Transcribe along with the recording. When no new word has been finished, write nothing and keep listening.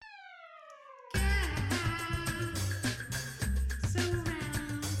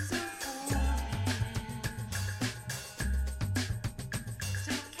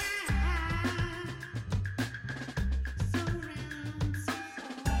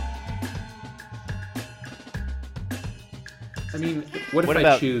I mean, what What if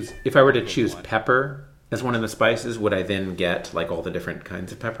about- if I were to choose pepper as one of the spices, would I then get like all the different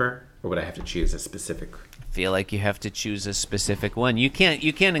kinds of pepper? Or would I have to choose a specific? Feel like you have to choose a specific one. You can't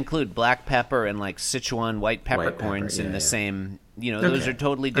include black pepper and like Sichuan white peppercorns in the same. Those Okay. are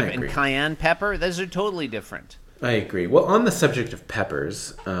totally I different. agree. And cayenne pepper, those are totally different. I agree. Well, on the subject of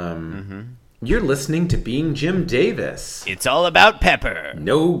peppers, you're listening to Being Jim Davis. It's all about pepper.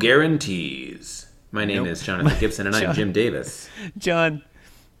 No guarantees. My name is Jonathan Gibson, and I'm Jim Davis. John,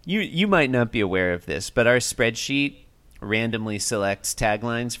 you might not be aware of this, but our spreadsheet randomly selects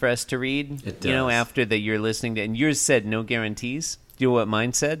taglines for us to read. It does. After that you're listening to, and yours said no guarantees. Do you know what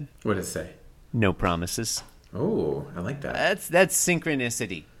mine said? What does it say? No promises. Oh, I like that. That's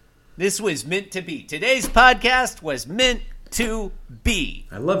synchronicity. This was meant to be. Today's podcast was meant to be.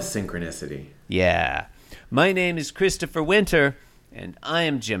 I love synchronicity. Yeah. My name is Christopher Winter, and I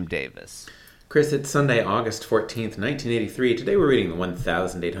am Jim Davis. Chris, it's Sunday, August 14th, 1983. Today we're reading the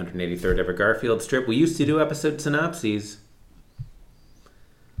 1883rd ever Garfield strip. We used to do episode synopses.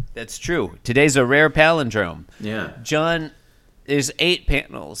 That's true. Today's a rare palindrome. Yeah. John, there's 8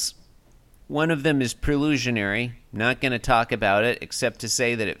 panels. One of them is prelusionary. Not going to talk about it, except to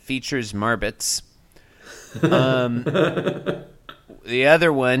say that it features Marbits. The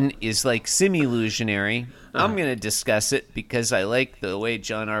other one is like semi-illusionary. I'm going to discuss it because I like the way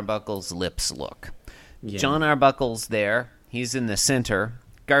John Arbuckle's lips look. Yeah. John Arbuckle's there. He's in the center.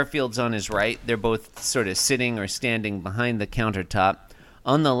 Garfield's on his right. They're both sort of sitting or standing behind the countertop.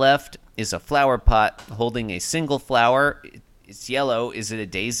 On the left is a flower pot holding a single flower. It's yellow. Is it a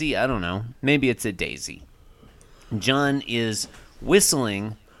daisy? I don't know. Maybe it's a daisy. John is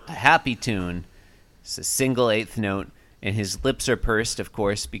whistling a happy tune. It's a single eighth note, and his lips are pursed, of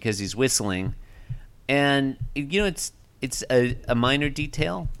course, because he's whistling. And, it's a minor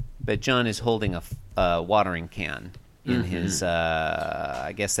detail, but John is holding a watering can in his,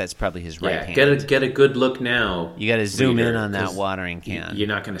 I guess that's probably his right hand. Get a good look now. You got to zoom reader, in on that 'cause watering can. You're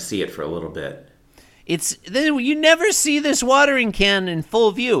not going to see it for a little bit. You never see this watering can in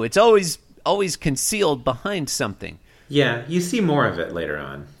full view. It's always concealed behind something. Yeah, you see more of it later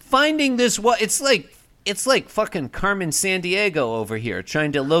on. Finding this, it's like fucking Carmen Sandiego over here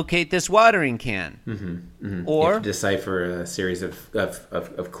trying to locate this watering can. You Or have to decipher a series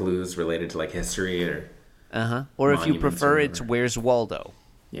of clues related to like history or or if you monuments prefer, or it's whatever. Where's Waldo?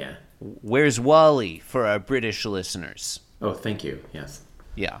 Yeah. Where's Wally for our British listeners? Oh, thank you. Yes.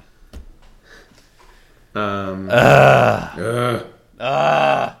 Yeah.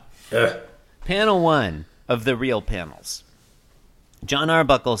 Panel 1 of the real panels. John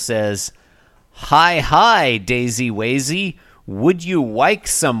Arbuckle says, Hi, Daisy Wazy. Would you like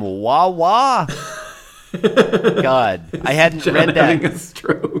some wah-wah? God, I hadn't John read that. having a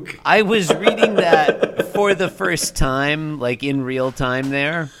stroke. I was reading that for the first time, like in real time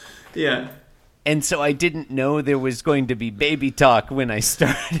there. Yeah. And so I didn't know there was going to be baby talk when I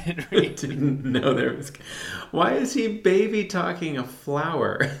started reading. Didn't know there was. Why is he baby talking a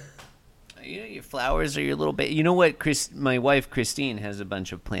flower? Your flowers are your little baby. You know what? My wife Christine has a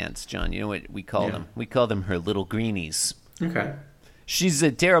bunch of plants, John. You know what we call them? We call them her little greenies. Okay. She's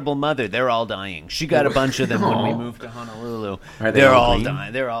a terrible mother. They're all dying. She got a bunch of them when we moved to Honolulu. Are they They're all all green?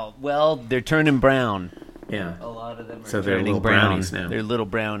 dying. They're turning brown. Yeah. A lot of them are So they're turning little brown. brownies now. They're little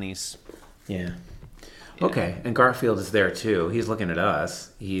brownies. Yeah. Okay, and Garfield is there too. He's looking at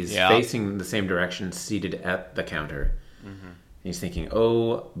us. He's facing the same direction, seated at the counter. He's thinking,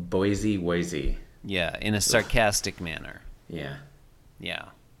 "Oh, Boise, Woisy." Yeah, in a sarcastic manner. Yeah. Yeah.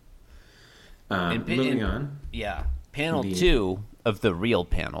 Moving on. Yeah. Panel 2 of the real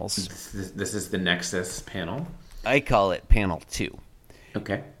panels. This is the Nexus panel. I call it panel 2.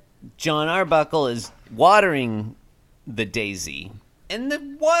 Okay. John Arbuckle is watering the daisy. And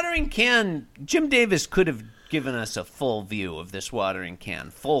the watering can, Jim Davis could have given us a full view of this watering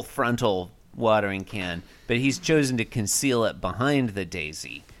can, full frontal watering can, but he's chosen to conceal it behind the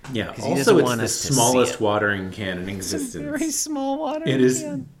daisy. Yeah. 'Cause he Also, doesn't it's want the us to see smallest it. watering can in It's a existence. very small watering It is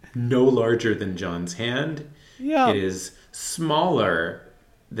can. no larger than John's hand. Yeah. It is smaller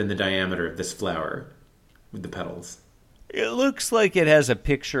than the diameter of this flower with the petals. It looks like it has a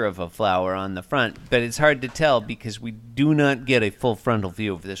picture of a flower on the front, but it's hard to tell because we do not get a full frontal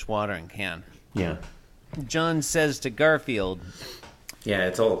view of this watering can. Yeah. John says to Garfield, Yeah,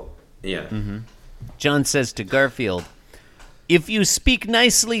 it's all... Yeah. John says to Garfield, if you speak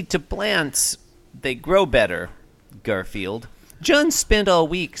nicely to plants, they grow better, Garfield. John spent all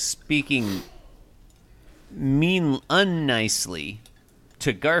week speaking unnicely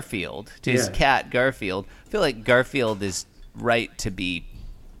to Garfield, to his cat Garfield. I feel like Garfield is right to be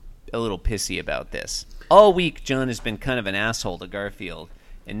a little pissy about this. All week, John has been kind of an asshole to Garfield,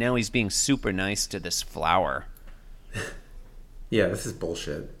 and now he's being super nice to this flower. Yeah, this is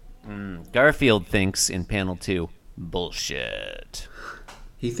bullshit. Garfield thinks in panel 2, bullshit.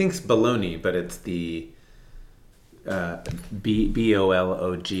 He thinks baloney, but it's the Bologna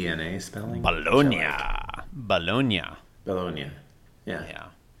spelling. Bologna. Bologna. Bologna. Yeah. Yeah.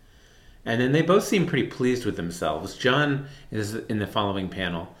 And then they both seem pretty pleased with themselves. John is in the following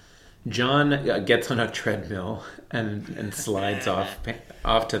panel. John gets on a treadmill and slides off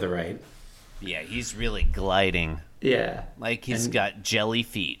to the right. Yeah, he's really gliding. Yeah. Like he's got jelly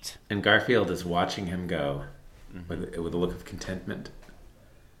feet. And Garfield is watching him go with a look of contentment.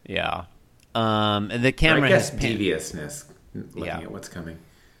 Yeah. And the camera has has deviousness looking at what's coming.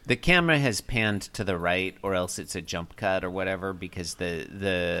 The camera has panned to the right, or else it's a jump cut or whatever, because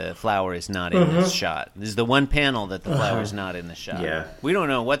the flower is not in this shot. This is the one panel that the flower is not in the shot. Yeah. We don't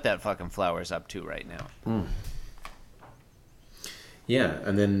know what that fucking flower is up to right now. Yeah,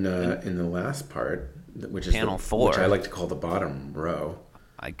 and then in the last part, which is panel 4, which I like to call the bottom row.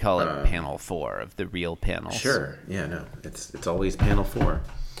 I call it panel 4 of the real panels. Sure. Yeah. No. It's always panel 4.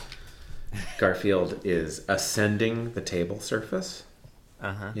 Garfield is ascending the table surface.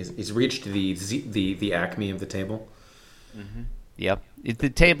 He's reached the acme of the table. Yep. The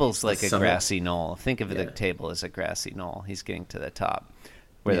table's like a summit. grassy knoll. Think of the table as a grassy knoll. He's getting to the top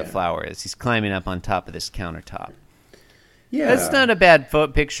where the flower is. He's climbing up on top of this countertop. Yeah. That's not a bad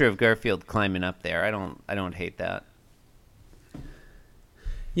picture of Garfield climbing up there. I don't hate that.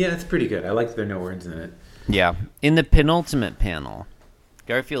 Yeah, it's pretty good. I like that there are no words in it. Yeah. In the penultimate panel,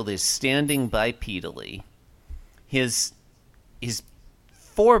 Garfield is standing bipedally. His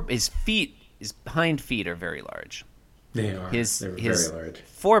hind feet are very large. They are. They're very large.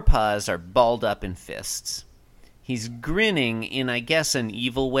 Forepaws are balled up in fists. He's grinning in, I guess, an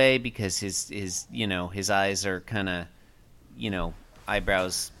evil way, because his eyes are kind of,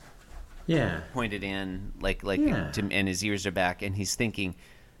 eyebrows pointed in, and his ears are back, and he's thinking,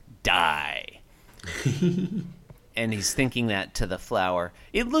 die. And he's thinking that to the flower.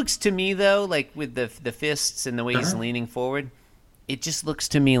 It looks to me, though, like with the fists and the way he's leaning forward, it just looks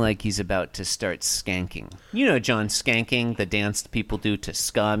to me like he's about to start skanking. You know, John, skanking, the dance people do to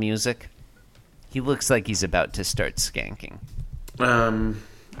ska music. He looks like he's about to start skanking. I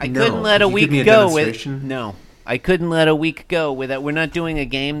couldn't let a week go with... No. I couldn't let a week go without... We're not doing a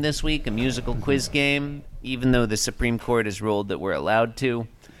game this week, a musical quiz game, even though the Supreme Court has ruled that we're allowed to.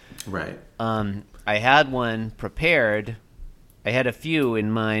 Right. I had one prepared. I had a few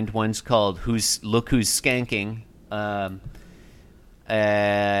in mind. One's called Look Who's Skanking.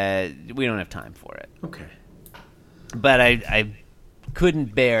 We don't have time for it. Okay. But I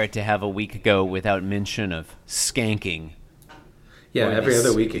couldn't bear to have a week go without mention of skanking. Yeah, every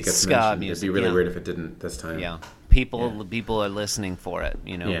other week it gets ska mentioned. music, It'd be really weird if it didn't this time. Yeah. People are listening for it,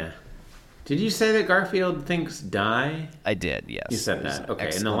 Yeah. Did you say that Garfield thinks die? I did, yes. You said that.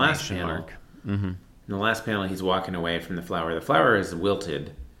 Okay, in the last panel. In the last panel, he's walking away from the flower. The flower is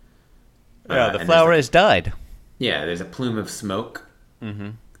wilted. Yeah, the flower has died. Yeah, there's a plume of smoke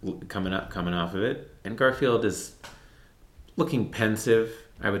coming off of it. And Garfield is looking pensive,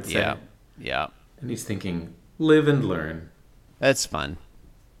 I would say. Yeah. And he's thinking, live and learn. That's fun.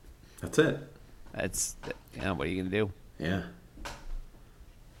 That's it. What are you going to do? Yeah.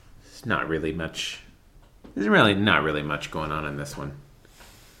 There's not really much... There's really not really much going on in this one.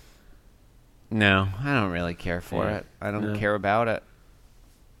 No, I don't really care for it. I don't care about it.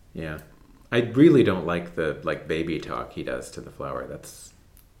 Yeah. I really don't like the baby talk he does to the flower. That's...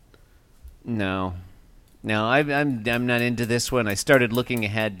 No, I'm not into this one. I started looking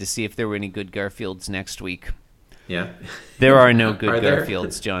ahead to see if there were any good Garfields next week. Yeah. There are no good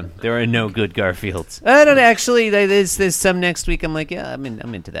Garfields, John. There are no good Garfields. I don't actually. There's some next week. I'm like, yeah, I'm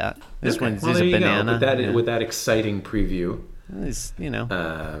into that. This one's a banana. With that exciting preview. There's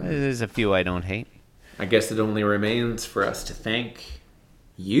a few I don't hate. I guess it only remains for us to thank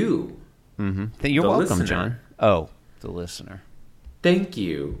you. Mm-hmm. You're welcome, listener. John. Oh, the listener. Thank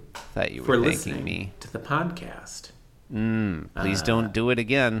you. Thought you were for thanking listening me to the podcast. Please don't do it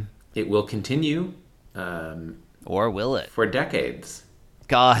again. It will continue. Or will it? For decades.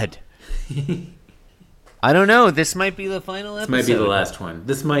 God. I don't know. This might be the final episode. This might be the last one.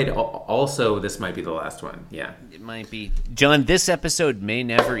 This might be the last one. Yeah. It might be. John, this episode may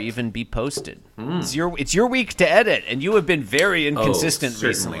never even be posted. It's your week to edit, and you have been very inconsistent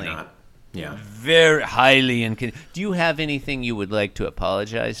recently. Not. Yeah. Very highly inconsistent. Do you have anything you would like to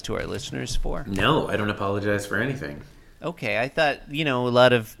apologize to our listeners for? No, I don't apologize for anything. Okay, I thought,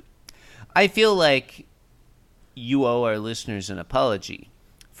 I feel like you owe our listeners an apology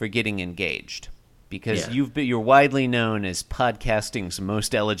for getting engaged. because you're widely known as podcasting's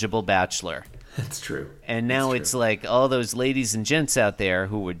most eligible bachelor. That's true. And now it's like all those ladies and gents out there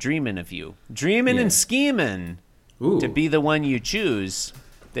who were dreaming of you, dreaming and scheming to be the one you choose.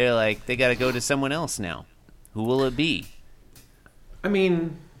 They're like, they got to go to someone else now. Who will it be? I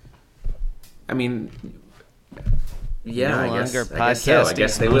mean, yeah, no I guess, longer podcasting's I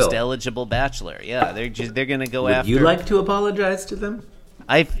guess they most eligible bachelor. Yeah, they're going to go Would after. Would you like to apologize to them?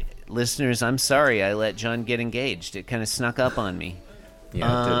 Listeners, I'm sorry I let John get engaged. It kind of snuck up on me.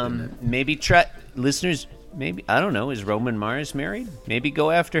 Yeah, it did. Maybe listeners. Maybe, I don't know. Is Roman Mars married? Maybe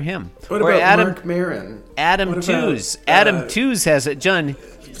go after him. What about Adam, Mark Maron? Adam Tooze. Adam Tooze has it. John.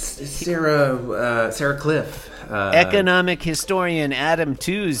 Sarah Cliff. Economic historian Adam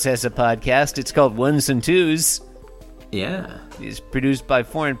Tooze has a podcast. It's called Ones and Twos. Yeah. It's produced by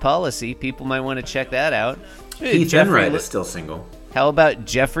Foreign Policy. People might want to check that out. Keith Enright is still single. How about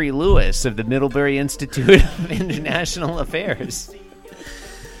Jeffrey Lewis of the Middlebury Institute of International Affairs?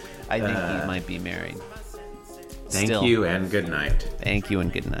 I think he might be married. Thank you and good night. Thank you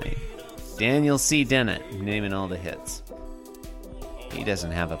and good night. Daniel C. Dennett, naming all the hits. He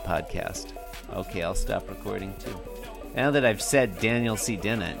doesn't have a podcast. Okay, I'll stop recording too. Now that I've said Daniel C.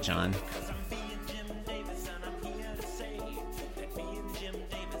 Dennett, John.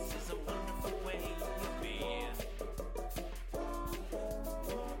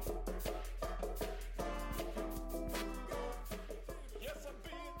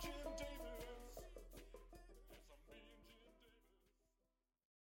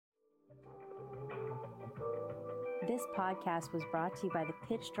 This podcast was brought to you by the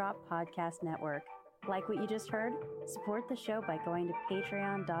Pitch Drop Podcast Network. Like what you just heard? Support the show by going to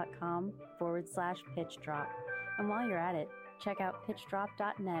patreon.com/pitchdrop. And while you're at it, check out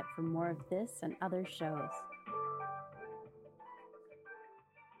pitchdrop.net for more of this and other shows.